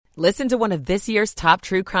Listen to one of this year's top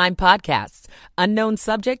true crime podcasts. Unknown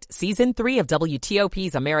Subject, Season 3 of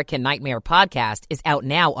WTOP's American Nightmare podcast is out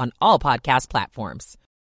now on all podcast platforms.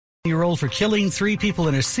 Year-old for killing 3 people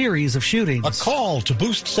in a series of shootings. A call to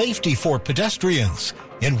boost safety for pedestrians.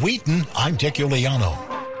 In Wheaton, I'm Dick Iuliano.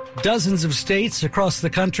 Dozens of states across the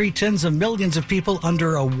country, tens of millions of people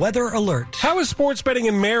under a weather alert. How is sports betting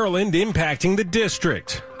in Maryland impacting the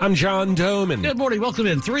district? I'm John Doman. Good morning. Welcome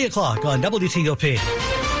in 3 o'clock on WTOP.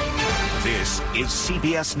 This is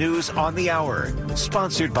CBS News on the Hour,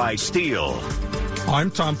 sponsored by Steel.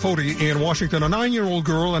 I'm Tom Foti in Washington. A 9-year-old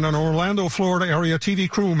girl and an Orlando, Florida area TV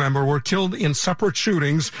crew member were killed in separate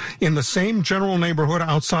shootings in the same general neighborhood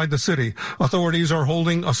outside the city. Authorities are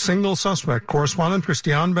holding a single suspect. Correspondent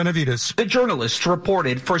Christian Benavides. The journalist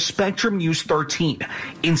reported for Spectrum News 13.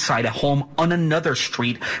 Inside a home on another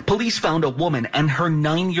street, police found a woman and her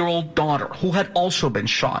 9-year-old daughter who had also been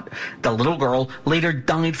shot. The little girl later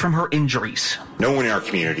died from her injuries. No one in our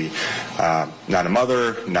community, not a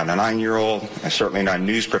mother, not a 9-year-old, certainly not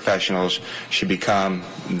news professionals, should become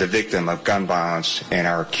the victim of gun violence in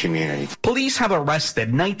our community. Police have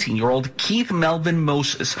arrested 19-year-old Keith Melvin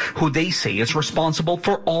Moses, who they say is responsible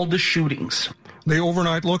for all the shootings. The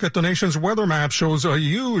overnight look at the nation's weather map shows a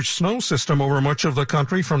huge snow system over much of the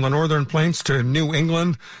country, from the northern plains to New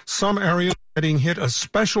England. Some areas getting hit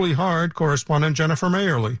especially hard. Correspondent Jennifer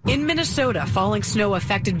Mayerly. In Minnesota, falling snow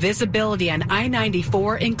affected visibility on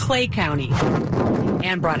I-94 in Clay County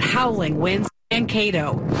and brought howling winds in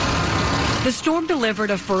Mankato. The storm delivered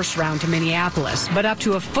a first round to Minneapolis, but up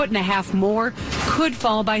to 1.5 feet more could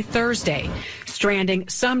fall by Thursday, stranding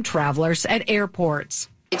some travelers at airports.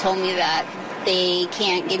 They told me that they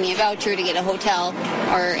can't give me a voucher to get a hotel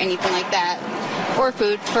or anything like that, or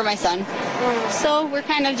food for my son. So we're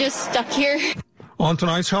kind of just stuck here. On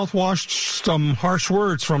tonight's Health Watch, some harsh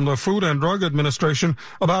words from the Food and Drug Administration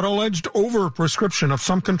about alleged overprescription of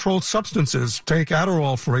some controlled substances. Take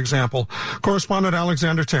Adderall, for example. Correspondent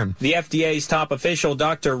Alexander Tin. The FDA's top official,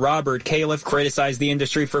 Dr. Robert Califf, criticized the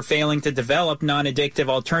industry for failing to develop non-addictive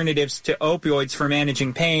alternatives to opioids for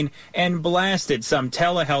managing pain and blasted some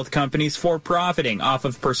telehealth companies for profiting off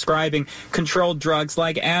of prescribing controlled drugs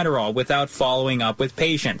like Adderall without following up with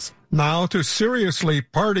patients. Now to seriously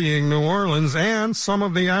partying New Orleans and some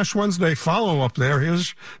of the Ash Wednesday follow-up there.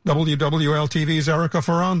 Here's WWL-TV's Erica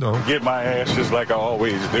Ferrando. Get my ashes like I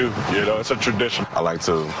always do. You know, it's a tradition. I like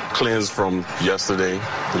to cleanse from yesterday,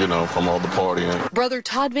 from all the partying. Brother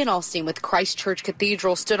Todd Van Alstyne with Christ Church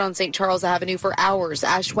Cathedral stood on St. Charles Avenue for hours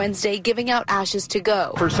Ash Wednesday, giving out ashes to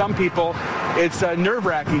go. For some people, it's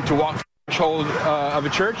nerve-wracking to walk threshold of a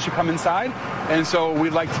church to come inside, and so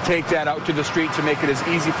we'd like to take that out to the street to make it as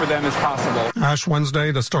easy for them as possible. Ash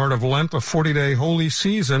Wednesday, the start of Lent, a 40-day holy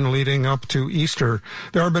season leading up to Easter.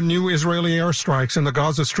 There have been new Israeli airstrikes in the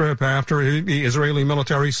Gaza Strip after the Israeli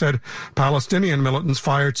military said Palestinian militants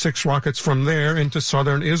fired 6 rockets from there into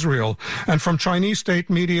southern Israel. And from Chinese state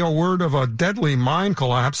media, word of a deadly mine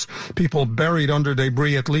collapse. People buried under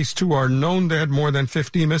debris. At least 2 are known dead, more than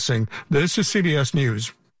 50 missing. This is CBS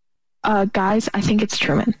News. Guys, I think it's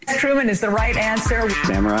Truman. Truman is the right answer.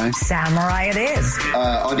 Samurai. Samurai it is.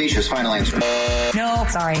 Audacious, final answer. No,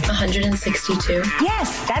 sorry. 162.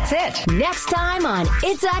 Yes, that's it. Next time on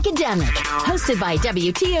It's Academic, hosted by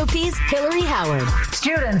WTOP's Hillary Howard.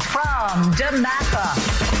 Students from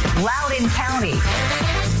DeMatha, Loudoun County,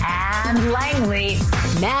 and Langley.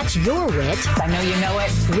 Match your wit. I know you know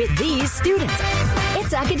it. With these students.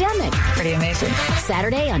 It's Academic. Pretty amazing.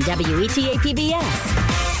 Saturday on WETA-PBS.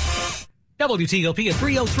 WTOP at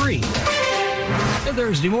 3:03.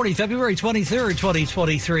 Thursday morning, February 23rd,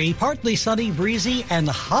 2023. Partly sunny, breezy, and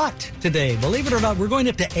hot today. Believe it or not, we're going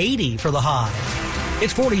up to 80 for the high.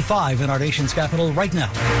 It's 45 in our nation's capital right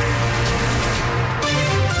now.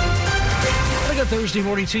 Good Thursday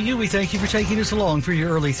morning to you. We thank you for taking us along for your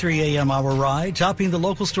early 3 a.m. hour ride. Topping the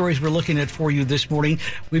local stories we're looking at for you this morning,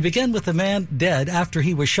 we begin with the man dead after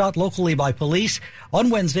he was shot locally by police on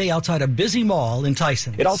Wednesday outside a busy mall in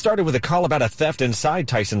Tyson. It all started with a call about a theft inside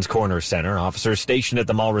Tyson's Corner Center. Officers stationed at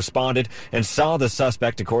the mall responded and saw the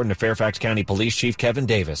suspect, according to Fairfax County Police Chief Kevin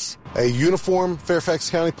Davis. A uniformed Fairfax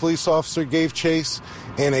County police officer gave chase,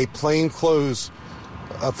 and a plainclothes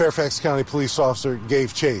Fairfax County police officer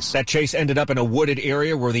gave chase. That chase ended up in a wooded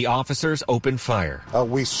area where the officers opened fire.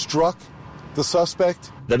 We struck the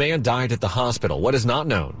suspect. The man died at the hospital. What is not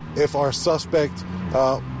known? If our suspect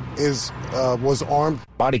was armed.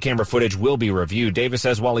 Body camera footage will be reviewed. Davis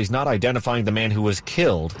says while he's not identifying the man who was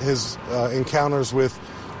killed, his encounters with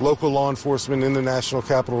local law enforcement in the National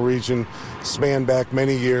Capital Region span back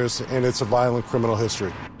many years, and it's a violent criminal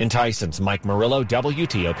history. In Tyson's, Mike Murillo,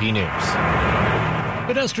 WTOP News.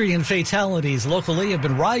 Pedestrian fatalities locally have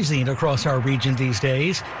been rising across our region these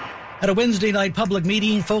days. At a Wednesday night public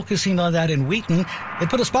meeting focusing on that in Wheaton, they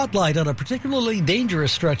put a spotlight on a particularly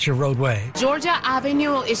dangerous stretch of roadway. Georgia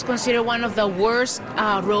Avenue is considered one of the worst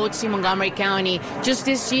roads in Montgomery County. Just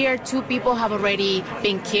this year, 2 people have already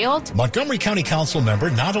been killed. Montgomery County Council member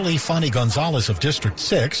Natalie Fanny Gonzalez of District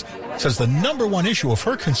 6 says the number one issue of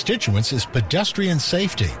her constituents is pedestrian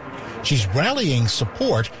safety. She's rallying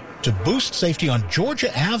support to boost safety on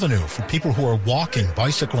Georgia Avenue for people who are walking,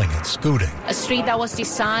 bicycling, and scooting. A street that was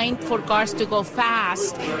designed for cars to go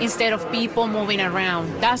fast instead of people moving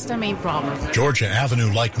around. That's the main problem. Georgia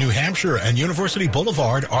Avenue, like New Hampshire and University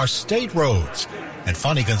Boulevard, are state roads. And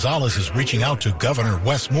Fanny Gonzalez is reaching out to Governor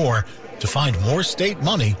Wes Moore to find more state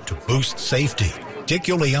money to boost safety. Dick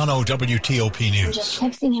Iuliano, WTOP News. I'm just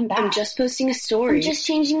texting him back. I'm just posting a story. I'm just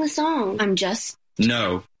changing the song.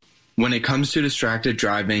 No. When it comes to distracted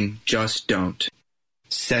driving, just don't.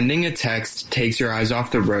 Sending a text takes your eyes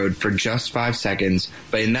off the road for just 5 seconds,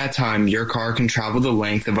 but in that time, your car can travel the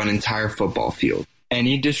length of an entire football field.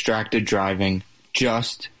 Any distracted driving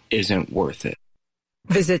just isn't worth it.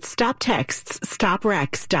 Visit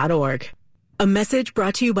StopTextsStopWrecks.org. A message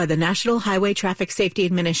brought to you by the National Highway Traffic Safety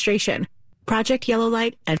Administration, Project Yellow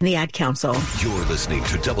Light, and the Ad Council. You're listening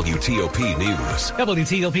to WTOP News.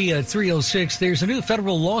 WTOP at 3:06. There's a new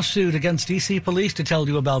federal lawsuit against D.C. police to tell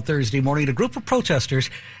you about Thursday morning. A group of protesters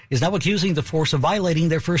is now accusing the force of violating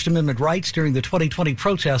their First Amendment rights during the 2020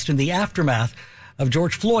 protest in the aftermath of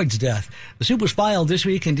George Floyd's death. The suit was filed this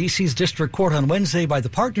week in D.C.'s District Court on Wednesday by the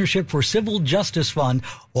Partnership for Civil Justice Fund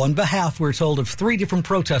on behalf, we're told, of 3 different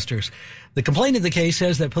protesters. The complaint in the case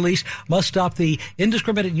says that police must stop the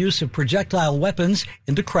indiscriminate use of projectile weapons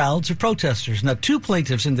into crowds of protesters. Now, 2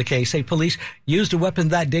 plaintiffs in the case say police used a weapon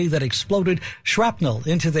that day that exploded shrapnel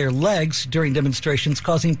into their legs during demonstrations,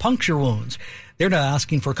 causing puncture wounds. They're now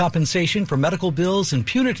asking for compensation for medical bills and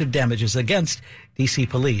punitive damages against D.C.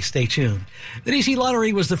 police. Stay tuned. The D.C.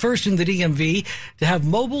 Lottery was the first in the DMV to have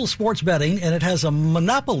mobile sports betting, and it has a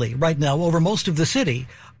monopoly right now over most of the city.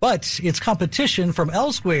 But its competition from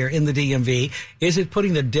elsewhere in the DMV, is it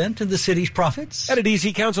putting a dent in the city's profits? At a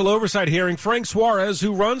D.C. Council oversight hearing, Frank Suarez,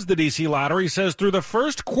 who runs the D.C. Lottery, says through the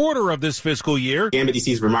first quarter of this fiscal year, Gambit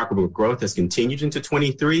DC's remarkable growth has continued into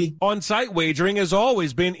 23. On-site wagering has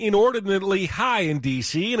always been inordinately high in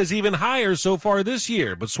D.C. and is even higher so far this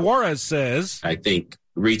year. But Suarez says, I think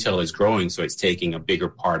retail is growing, so it's taking a bigger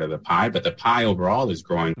part of the pie, but the pie overall is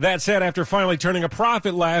growing. That said, after finally turning a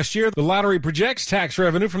profit last year, the lottery projects tax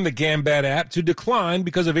revenue from the Gambit app to decline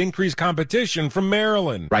because of increased competition from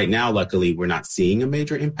Maryland. Right now, luckily, we're not seeing a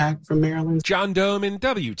major impact from Maryland. John Dome in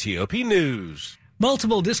WTOP News.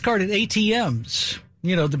 Multiple discarded ATMs,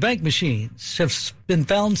 the bank machines, have been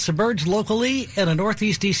found submerged locally in a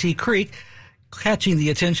northeast D.C. creek, catching the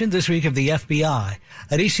attention this week of the FBI.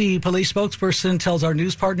 A D.C. police spokesperson tells our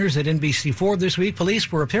news partners at NBC4 this week police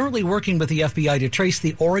were apparently working with the FBI to trace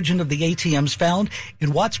the origin of the ATMs found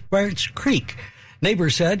in Watts Branch Creek.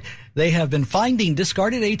 Neighbors said they have been finding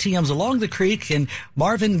discarded ATMs along the creek in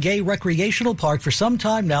Marvin Gaye Recreational Park for some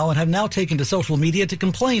time now and have now taken to social media to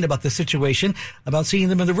complain about the situation, about seeing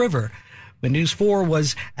them in the river. When News 4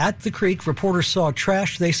 was at the creek, reporters saw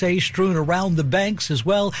trash, they say, strewn around the banks, as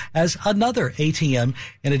well as another ATM,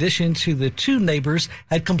 in addition to the 2 neighbors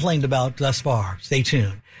had complained about thus far. Stay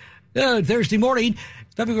tuned. Thursday morning,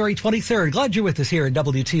 February 23rd. Glad you're with us here at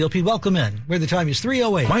WTOP. Welcome in, where the time is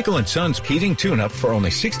 3:08. Michael & Son's heating tune-up for only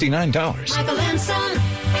 $69. Michael & Son.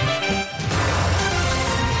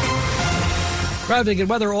 Traffic and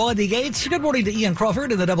weather, Andy Gates. Good morning to Ian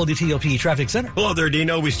Crawford in the WTOP Traffic Center. Hello there,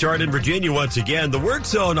 Dino. We start in Virginia once again. The work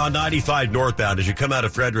zone on 95 northbound as you come out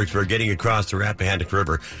of Fredericksburg, getting across the Rappahannock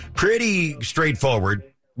River. Pretty straightforward.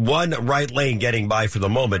 One right lane getting by for the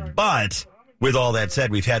moment. But with all that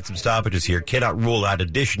said, we've had some stoppages here. Cannot rule out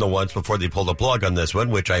additional ones before they pull the plug on this one,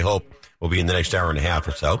 which I hope will be in the next hour and a half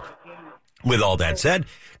or so. With all that said,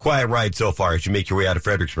 quiet ride so far as you make your way out of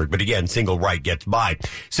Fredericksburg. But again, single right gets by.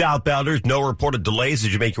 Southbounders, no reported delays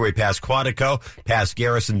as you make your way past Quantico, past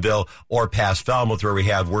Garrisonville, or past Falmouth, where we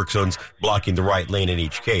have work zones blocking the right lane in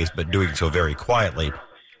each case, but doing so very quietly.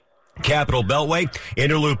 Capitol Beltway,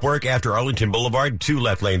 inner loop work after Arlington Boulevard, 2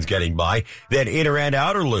 left lanes getting by. Then inner and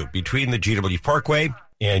outer loop between the GW Parkway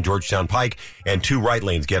and Georgetown Pike, and 2 right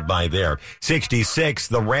lanes get by there. 66,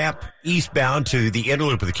 the ramp eastbound to the inner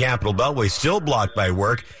loop of the Capitol Beltway, still blocked by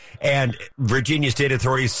work, and Virginia State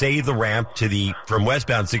authorities say the ramp from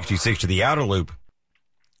westbound 66 to the outer loop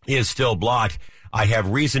is still blocked. I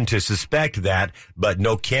have reason to suspect that, but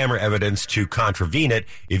no camera evidence to contravene it.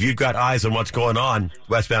 If you've got eyes on what's going on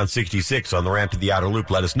westbound 66 on the ramp to the outer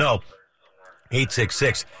loop, let us know.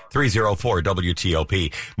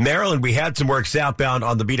 866-304-WTOP. Maryland, we had some work southbound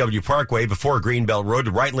on the BW Parkway before Greenbelt Road.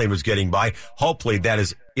 The right lane was getting by. Hopefully that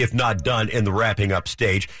is, if not done, in the wrapping up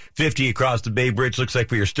stage. 50 across the Bay Bridge. Looks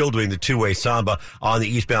like we are still doing the two-way samba on the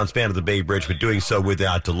eastbound span of the Bay Bridge, but doing so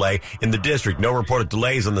without delay. In the district, no reported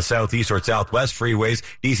delays on the southeast or southwest freeways.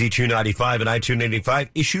 DC 295 and I-295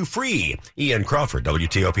 issue free. Ian Crawford,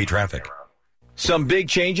 WTOP Traffic. Some big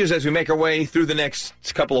changes as we make our way through the next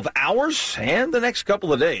couple of hours and the next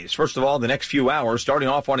couple of days. First of all, the next few hours, starting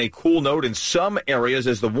off on a cool note in some areas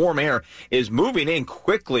as the warm air is moving in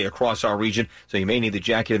quickly across our region. So you may need the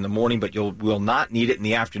jacket in the morning, but you will not need it in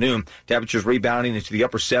the afternoon. Temperatures rebounding into the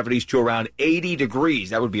upper 70s to around 80 degrees.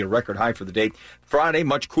 That would be a record high for the day. Friday,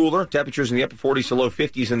 much cooler. Temperatures in the upper 40s to low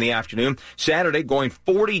 50s in the afternoon. Saturday, going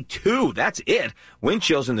 42. That's it. Wind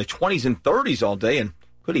chills in the 20s and 30s all day, and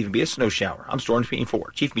could even be a snow shower. I'm Storm Team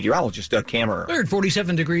 4. Chief Meteorologist Doug Kammerer. We're at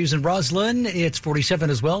 47 degrees in Roslyn. It's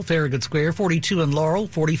 47 as well, Farragut Square. 42 in Laurel.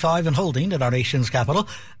 45 in Holding at our nation's capital.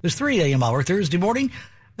 It's 3 a.m. hour Thursday morning,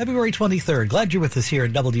 February 23rd. Glad you're with us here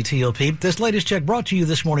at WTOP. This latest check brought to you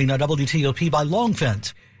this morning on WTOP by Long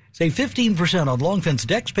Fence. Save 15% on Long Fence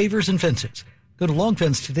decks, pavers, and fences. Go to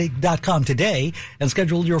longfence.com today and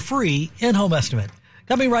schedule your free in-home estimate.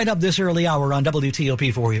 Coming right up this early hour on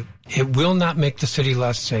WTOP for you. It will not make the city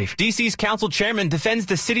less safe. DC's council chairman defends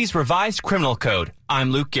the city's revised criminal code.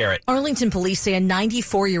 I'm Luke Garrett. Arlington police say a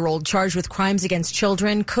 94-year-old charged with crimes against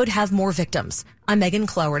children could have more victims. I'm Megan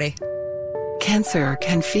Clougherty. Cancer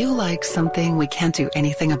can feel like something we can't do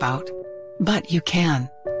anything about, but you can.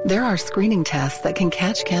 There are screening tests that can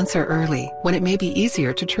catch cancer early when it may be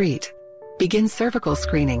easier to treat. Begin cervical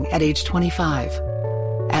screening at age 25.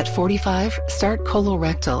 At 45, start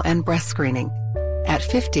colorectal and breast screening. At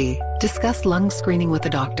 50, discuss lung screening with a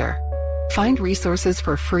doctor. Find resources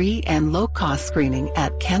for free and low-cost screening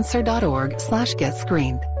at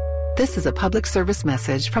cancer.org/getscreened. This is a public service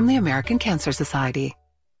message from the American Cancer Society.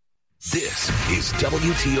 This is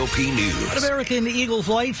WTOP News. An American Eagle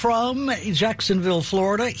flight from Jacksonville,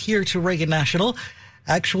 Florida, here to Reagan National,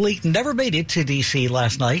 actually never made it to D.C.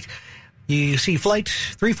 last night. You see, Flight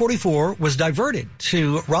 344 was diverted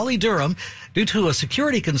to Raleigh-Durham due to a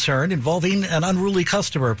security concern involving an unruly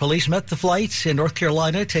customer. Police met the flight in North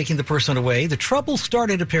Carolina, taking the person away. The trouble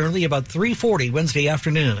started apparently about 3:40 Wednesday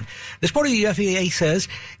afternoon. This morning, the FAA says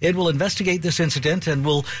it will investigate this incident and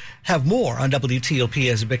will have more on WTOP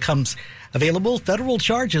as it becomes available. Federal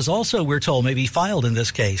charges also, we're told, may be filed in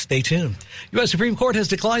this case. Stay tuned. U.S. Supreme Court has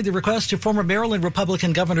declined the request of former Maryland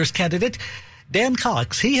Republican governor's candidate Dan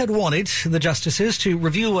Cox. He had wanted the justices to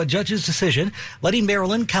review a judge's decision letting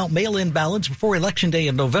Maryland count mail-in ballots before Election Day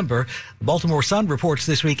in November. The Baltimore Sun reports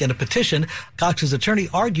this week in a petition, Cox's attorney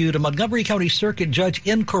argued a Montgomery County Circuit judge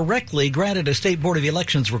incorrectly granted a State Board of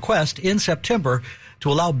Elections request in September to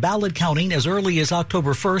allow ballot counting as early as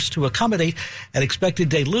October 1st to accommodate an expected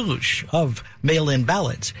deluge of mail-in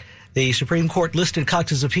ballots. The Supreme Court listed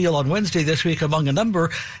Cox's appeal on Wednesday this week among a number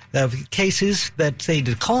of cases that they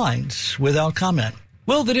declined without comment.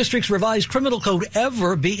 Will the district's revised criminal code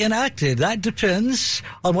ever be enacted? That depends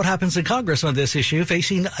on what happens in Congress on this issue,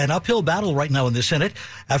 facing an uphill battle right now in the Senate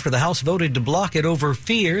after the House voted to block it over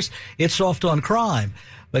fears it's soft on crime.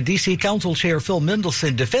 But D.C. Council Chair Phil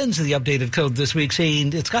Mendelson defends the updated code this week,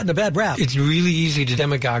 saying it's gotten a bad rap. It's really easy to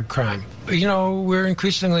demagogue crime. You know, we're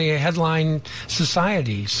increasingly a headline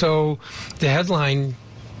society, so the headline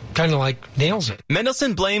kind of like nails it.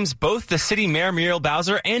 Mendelson blames both the city mayor Muriel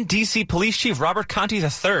Bowser and D.C. Police Chief Robert Conte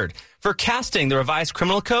III for casting the revised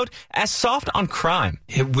criminal code as soft on crime.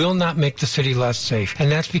 It will not make the city less safe,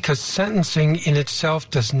 and that's because sentencing in itself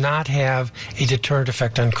does not have a deterrent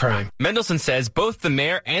effect on crime. Mendelson says both the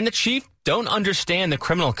mayor and the chief don't understand the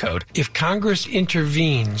criminal code. If Congress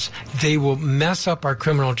intervenes, they will mess up our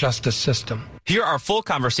criminal justice system. Hear our full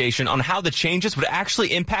conversation on how the changes would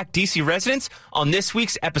actually impact D.C. residents on this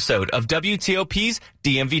week's episode of WTOP's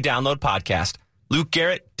DMV Download Podcast. Luke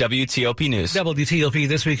Garrett, WTOP News. WTOP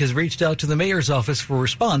this week has reached out to the mayor's office for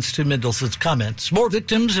response to Mendelson's comments. More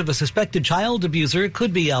victims of a suspected child abuser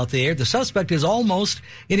could be out there. The suspect is almost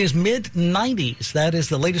in his mid-90s. That is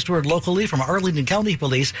the latest word locally from Arlington County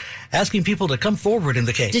Police, asking people to come forward in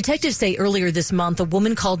the case. Detectives say earlier this month, a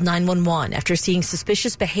woman called 911 after seeing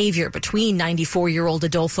suspicious behavior between 94-year-old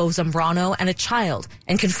Adolfo Zambrano and a child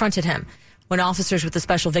and confronted him. When officers with the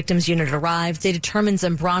Special Victims Unit arrived, they determined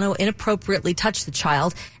Zambrano inappropriately touched the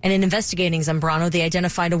child, and in investigating Zambrano, they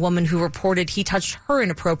identified a woman who reported he touched her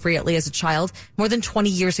inappropriately as a child more than 20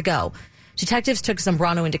 years ago. Detectives took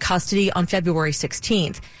Zambrano into custody on February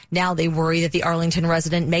 16th. Now they worry that the Arlington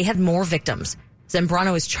resident may have more victims.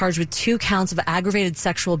 Zambrano is charged with 2 counts of aggravated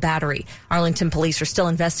sexual battery. Arlington police are still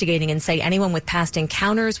investigating and say anyone with past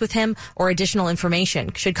encounters with him or additional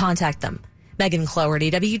information should contact them. Megan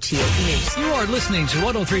Cloherty, WTOP News. You are listening to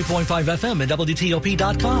 103.5 FM and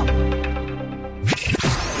WTOP.com.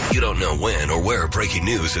 You don't know when or where breaking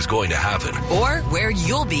news is going to happen. Or where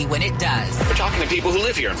you'll be when it does. We're talking to people who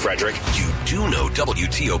live here in Frederick. You do know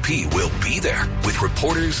WTOP will be there with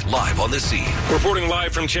reporters live on the scene. Reporting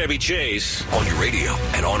live from Chevy Chase. On your radio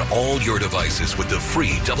and on all your devices with the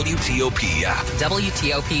free WTOP app.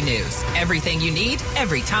 WTOP News. Everything you need,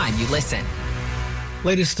 every time you listen.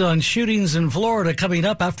 Latest on shootings in Florida coming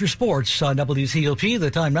up after sports on WTOP.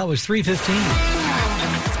 The time now is 3:15.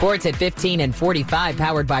 Sports at 15 and 45,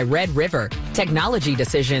 powered by Red River. Technology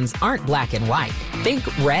decisions aren't black and white. Think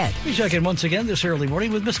red. We check in once again this early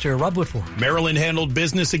morning with Mr. Rob Woodford. Maryland handled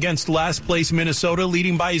business against last place Minnesota,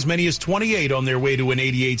 leading by as many as 28 on their way to an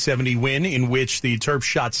 88-70 win, in which the Terps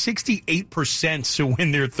shot 68% to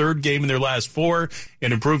win their third game in their last 4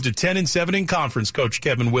 and improved to 10-7 in conference. Coach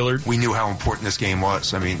Kevin Willard. We knew how important this game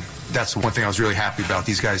was. I mean, that's the one thing I was really happy about.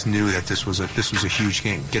 These guys knew that this was a huge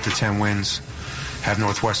game. Get to 10 wins. Have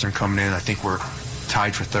Northwestern coming in. I think we're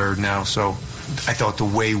tied for third now. So I thought the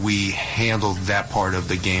way we handled that part of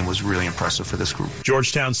the game was really impressive for this group.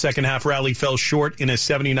 Georgetown's second half rally fell short in a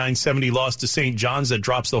 79-70 loss to St. John's that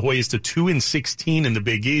drops the Hoyas to 2-16 in the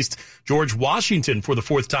Big East. George Washington, for the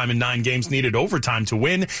 4th time in 9 games, needed overtime to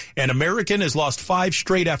win. And American has lost 5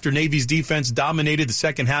 straight after Navy's defense dominated the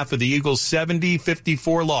second half of the Eagles'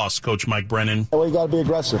 70-54 loss. Coach Mike Brennan. Well, you got to be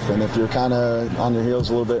aggressive. And if you're kind of on your heels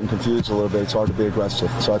a little bit and confused a little bit, it's hard to be aggressive.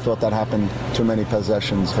 So I thought that happened too many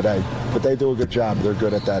possessions today. But they do a good job. They're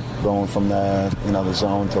good at that, going from the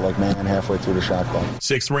zone to man halfway through the shot clock.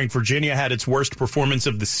 6th-ranked Virginia had its worst performance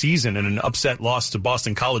of the season in an upset loss to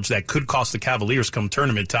Boston College that could cost the Cavaliers come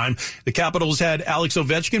tournament time. The Capitals had Alex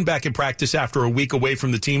Ovechkin back in practice after a week away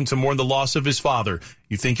from the team to mourn the loss of his father.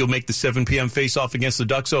 You think you'll make the 7 p.m. face-off against the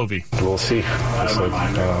Ducks, Ovi? We'll see.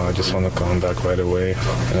 I just want to come back right away,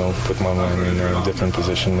 put my mind in a different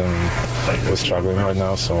position than we're struggling right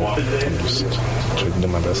now, so I'm just trying to do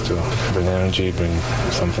my best to bring energy, bring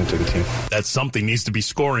something to the team. That something needs to be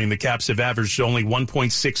scoring. The Caps have averaged only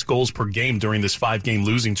 1.6 goals per game during this 5-game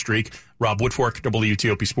losing streak. Rob Woodfork,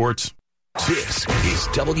 WTOP Sports. This is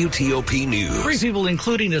WTOP News. 3 people,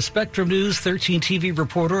 including a Spectrum News 13 TV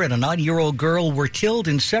reporter and a 9-year-old girl, were killed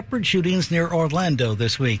in separate shootings near Orlando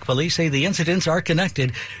this week. Police say the incidents are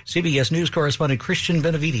connected. CBS News correspondent Christian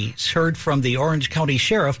Benavides heard from the Orange County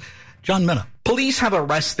Sheriff, John Mena. Police have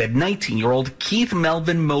arrested 19-year-old Keith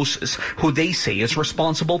Melvin Moses, who they say is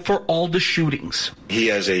responsible for all the shootings. He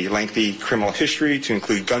has a lengthy criminal history to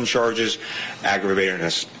include gun charges,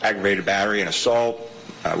 aggravated battery and assault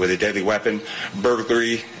with a deadly weapon,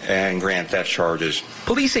 burglary, and grand theft charges.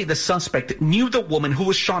 Police say the suspect knew the woman who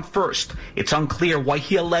was shot first. It's unclear why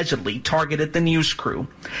he allegedly targeted the news crew.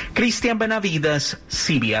 Christian Benavides,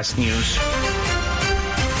 CBS News.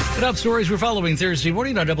 Top stories we're following Thursday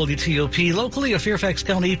morning on WTOP. Locally, a Fairfax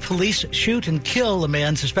County police shoot and kill a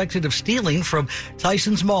man suspected of stealing from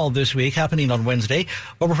Tyson's Mall this week, happening on Wednesday.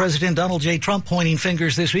 Former President Donald J. Trump pointing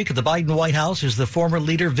fingers this week at the Biden White House as the former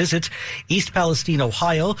leader visits East Palestine,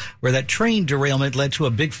 Ohio, where that train derailment led to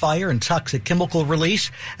a big fire and toxic chemical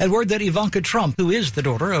release. And word that Ivanka Trump, who is the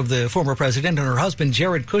daughter of the former president, and her husband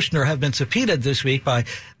Jared Kushner have been subpoenaed this week by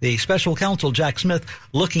the special counsel Jack Smith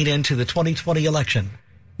looking into the 2020 election.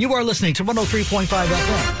 You are listening to 103.5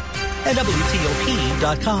 FM and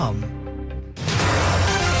WTOP.com.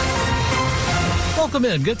 Welcome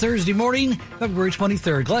in. Good Thursday morning, February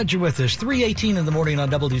 23rd. Glad you're with us. 3:18 in the morning on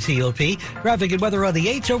WTOP. Traffic and weather on the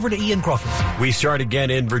 8s. Over to Ian Crawford. We start again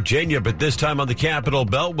in Virginia, but this time on the Capitol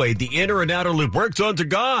Beltway. The inner and outer loop work zones are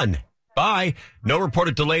gone. Bye. No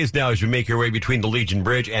reported delays now as we make our way between the Legion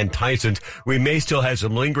Bridge and Tysons. We may still have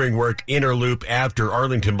some lingering work inner loop after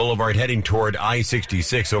Arlington Boulevard heading toward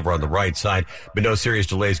I-66 over on the right side, but no serious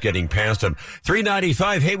delays getting past them.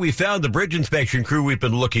 395, hey, we found the bridge inspection crew we've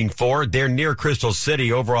been looking for. They're near Crystal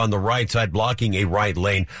City over on the right side, blocking a right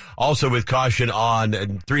lane. Also with caution on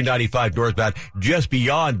 395 northbound, just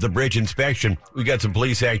beyond the bridge inspection, we got some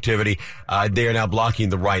police activity. They are now blocking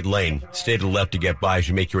the right lane. Stay to the left to get by as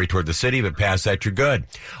you make your way toward the city, but past that, you're good.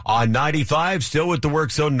 On 95, still with the work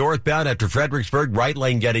zone northbound after Fredericksburg, right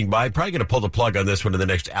lane getting by. Probably going to pull the plug on this one in the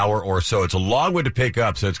next hour or so. It's a long one to pick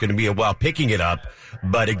up, so it's going to be a while picking it up.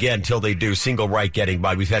 But again, till they do, single right getting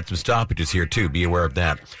by. We've had some stoppages here, too. Be aware of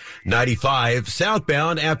that. 95,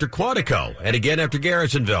 southbound after Quantico, and again after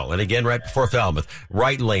Garrisonville, and again right before Falmouth.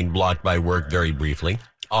 Right lane blocked by work very briefly.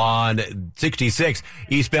 On 66,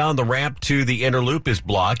 eastbound, the ramp to the inner loop is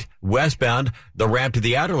blocked. Westbound, the ramp to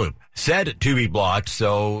the outer loop said to be blocked,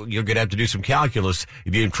 so you're going to have to do some calculus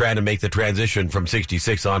if you're trying to make the transition from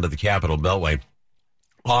 66 onto the Capitol Beltway.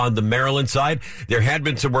 On the Maryland side, there had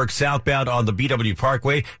been some work southbound on the BW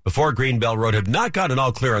Parkway before Greenbelt Road. Have not gotten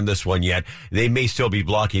all clear on this one yet. They may still be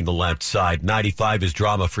blocking the left side. 95 is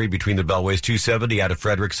drama-free between the Beltways. 270 out of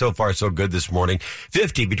Frederick. So far, so good this morning.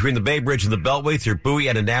 50 between the Bay Bridge and the Beltway through Bowie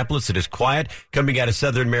and Annapolis. It is quiet. Coming out of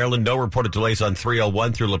southern Maryland, no reported delays on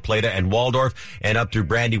 301 through La Plata and Waldorf and up through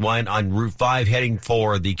Brandywine on Route 5 heading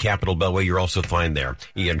for the Capitol Beltway. You're also fine there.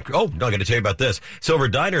 Ian, I got to tell you about this. Silver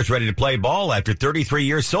Diner is ready to play ball after 33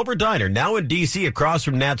 years. Silver Diner, now in D.C. across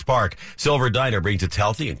from Nats Park. Silver Diner brings its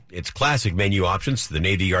healthy and its classic menu options to the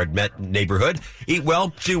Navy Yard neighborhood. Eat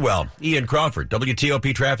well, do well. Ian Crawford,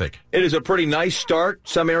 WTOP Traffic. It is a pretty nice start.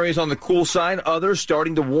 Some areas on the cool side, others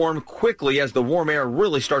starting to warm quickly as the warm air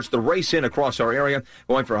really starts to race in across our area,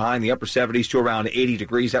 going for a high in the upper 70s to around 80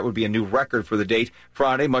 degrees. That would be a new record for the date.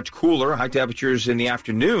 Friday, much cooler. High temperatures in the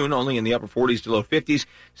afternoon, only in the upper 40s to low 50s.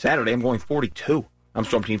 Saturday, I'm going 42. I'm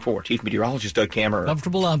Storm Team 4, Chief Meteorologist Doug Kammerer.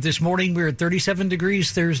 Comfortable out this morning. We're at 37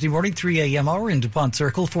 degrees Thursday morning, 3 a.m. hour in DuPont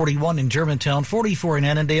Circle, 41 in Germantown, 44 in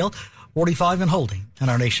Annandale, 45 in Holding. And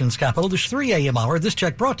our nation's capital, this 3 a.m. hour. This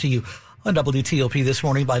check brought to you on WTOP this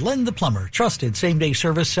morning by Len the Plumber. Trusted same-day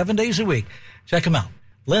service 7 days a week. Check him out.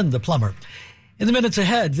 Len the Plumber. In the minutes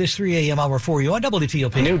ahead, this 3 a.m. hour for you on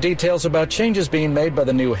WTOP. New details about changes being made by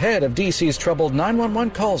the new head of D.C.'s troubled 911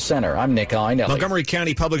 call center. I'm Nick Einelli. Montgomery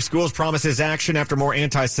County Public Schools promises action after more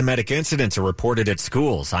anti-Semitic incidents are reported at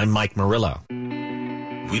schools. I'm Mike Murillo.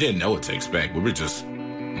 We didn't know what to expect. We were just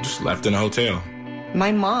left in a hotel.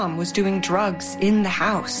 My mom was doing drugs in the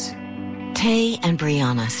house. Tay and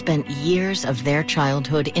Brianna spent years of their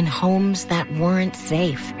childhood in homes that weren't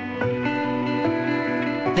safe.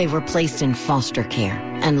 They were placed in foster care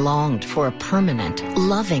and longed for a permanent,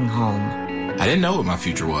 loving home. I didn't know what my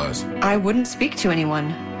future was. I wouldn't speak to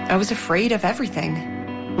anyone. I was afraid of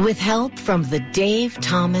everything. With help from the Dave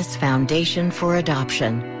Thomas Foundation for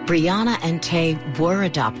Adoption, Brianna and Tay were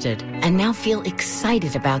adopted and now feel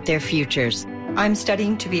excited about their futures. I'm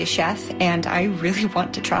studying to be a chef, and I really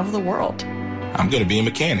want to travel the world. I'm going to be a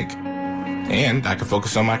mechanic, and I can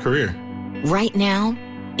focus on my career. Right now,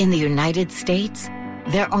 in the United States,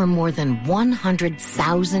 there are more than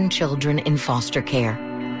 100,000 children in foster care,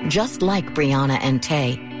 just like Brianna and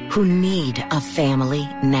Tay, who need a family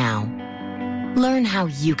now. Learn how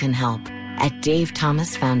you can help at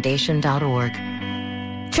davethomasfoundation.org.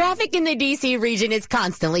 Traffic in the D.C. region is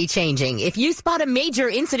constantly changing. If you spot a major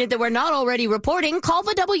incident that we're not already reporting, call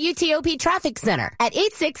the WTOP Traffic Center at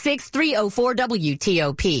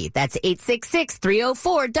 866-304-WTOP. That's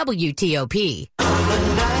 866-304-WTOP.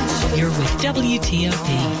 You're with WTOP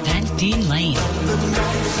and Dean Lane.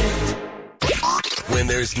 When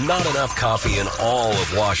there's not enough coffee in all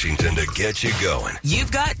of Washington to get you going.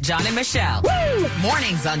 You've got John and Michelle. Woo!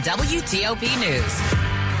 Mornings on WTOP News.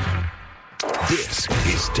 This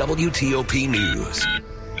is WTOP News.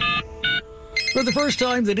 For the first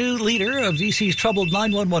time, the new leader of D.C.'s troubled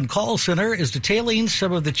 911 call center is detailing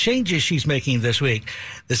some of the changes she's making this week.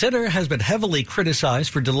 The center has been heavily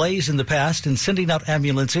criticized for delays in the past in sending out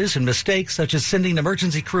ambulances and mistakes such as sending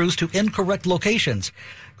emergency crews to incorrect locations.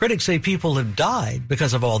 Critics say people have died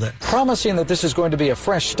because of all that. Promising that this is going to be a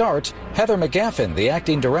fresh start, Heather McGaffin, the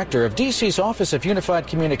acting director of D.C.'s Office of Unified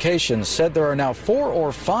Communications, said there are now 4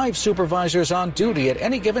 or 5 supervisors on duty at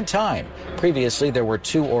any given time. Previously, there were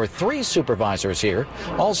 2 or 3 supervisors here.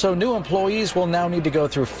 Also, new employees will now need to go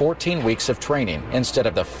through 14 weeks of training instead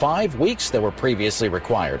of the 5 weeks that were previously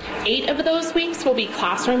required. 8 of those weeks will be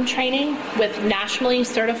classroom training with nationally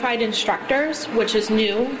certified instructors, which is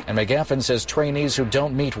new. And McGaffin says trainees who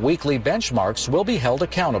don't meet weekly benchmarks will be held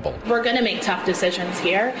accountable. We're going to make tough decisions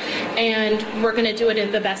here, and we're going to do it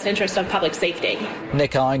in the best interest of public safety.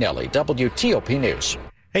 Nick Einelli, WTOP News.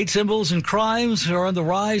 Hate symbols and crimes are on the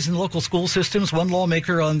rise in local school systems. One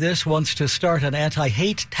lawmaker on this wants to start an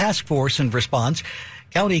anti-hate task force in response.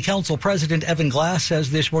 County Council President Evan Glass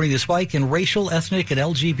says this morning the spike in racial, ethnic, and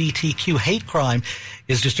LGBTQ hate crime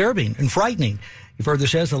is disturbing and frightening. He further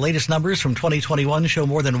says the latest numbers from 2021 show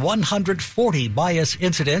more than 140 bias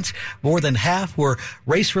incidents. More than half were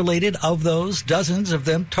race-related. Of those, dozens of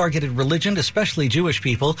them targeted religion, especially Jewish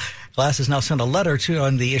people. Glass has now sent a letter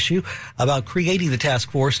on the issue about creating the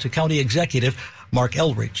task force to County Executive Mark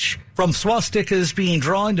Elrich. From swastikas being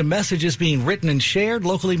drawn to messages being written and shared,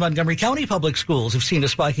 locally Montgomery County Public Schools have seen a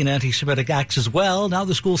spike in anti-Semitic acts as well. Now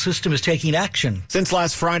the school system is taking action. Since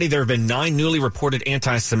last Friday, there have been 9 newly reported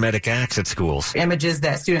anti-Semitic acts at schools. Images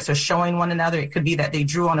that students are showing one another. It could be that they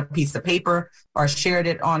drew on a piece of paper or shared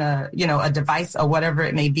it on a device or whatever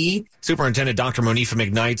it may be. Superintendent Dr. Monifa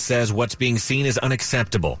McKnight says what's being seen is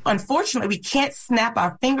unacceptable. Unfortunately, we can't snap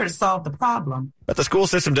our finger to solve the problem. But the school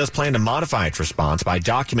system does plan to modify its response by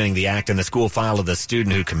documenting the act in the school file of the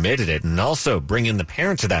student who committed it and also bring in the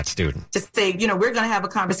parents of that student. To say, we're going to have a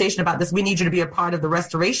conversation about this. We need you to be a part of the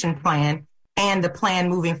restoration plan and the plan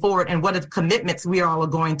moving forward and what are the commitments we all are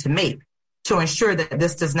going to make to ensure that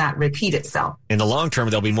this does not repeat itself. In the long term,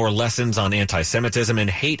 there'll be more lessons on anti-Semitism and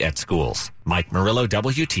hate at schools. Mike Murillo,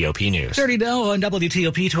 WTOP News. 30 now on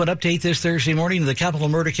WTOP to an update this Thursday morning. The capital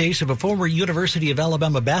murder case of a former University of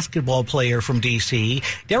Alabama basketball player from D.C.,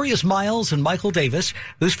 Darius Miles and Michael Davis,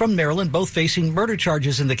 who's from Maryland, both facing murder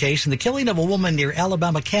charges in the case and the killing of a woman near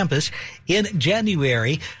Alabama campus in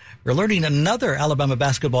January. We're learning another Alabama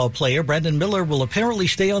basketball player, Brandon Miller, will apparently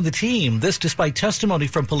stay on the team. This despite testimony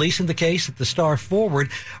from police in the case that the star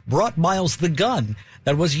forward brought Miles the gun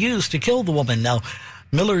that was used to kill the woman. Now,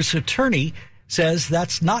 Miller's attorney says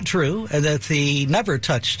that's not true and that he never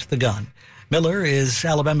touched the gun. Miller is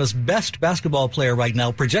Alabama's best basketball player right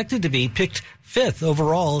now, projected to be picked 5th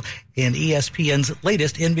overall in ESPN's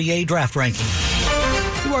latest NBA draft ranking.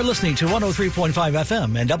 You are listening to 103.5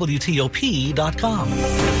 FM and WTOP.com.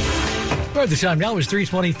 Where the time now is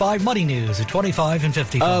 3:25. Money News at 25 and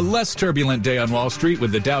 55. A less turbulent day on Wall Street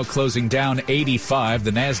with the Dow closing down 85.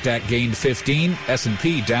 The Nasdaq gained 15.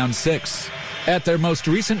 S&P down 6. At their most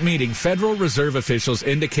recent meeting, Federal Reserve officials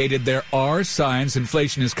indicated there are signs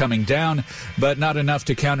inflation is coming down, but not enough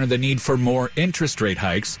to counter the need for more interest rate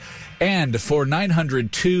hikes. And for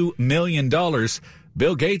 $902 million,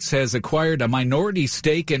 Bill Gates has acquired a minority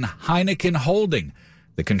stake in Heineken Holding,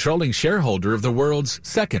 the controlling shareholder of the world's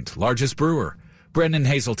second largest brewer. Brendan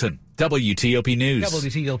Hazelton, WTOP News.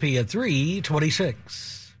 WTOP at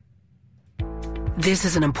 3:26. This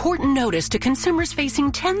is an important notice to consumers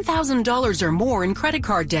facing $10,000 or more in credit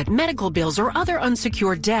card debt, medical bills, or other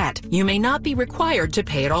unsecured debt. You may not be required to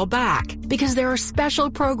pay it all back because there are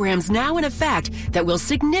special programs now in effect that will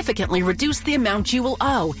significantly reduce the amount you will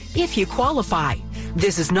owe if you qualify.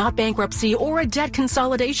 This is not bankruptcy or a debt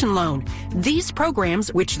consolidation loan. These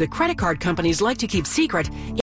programs, which the credit card companies like to keep secret,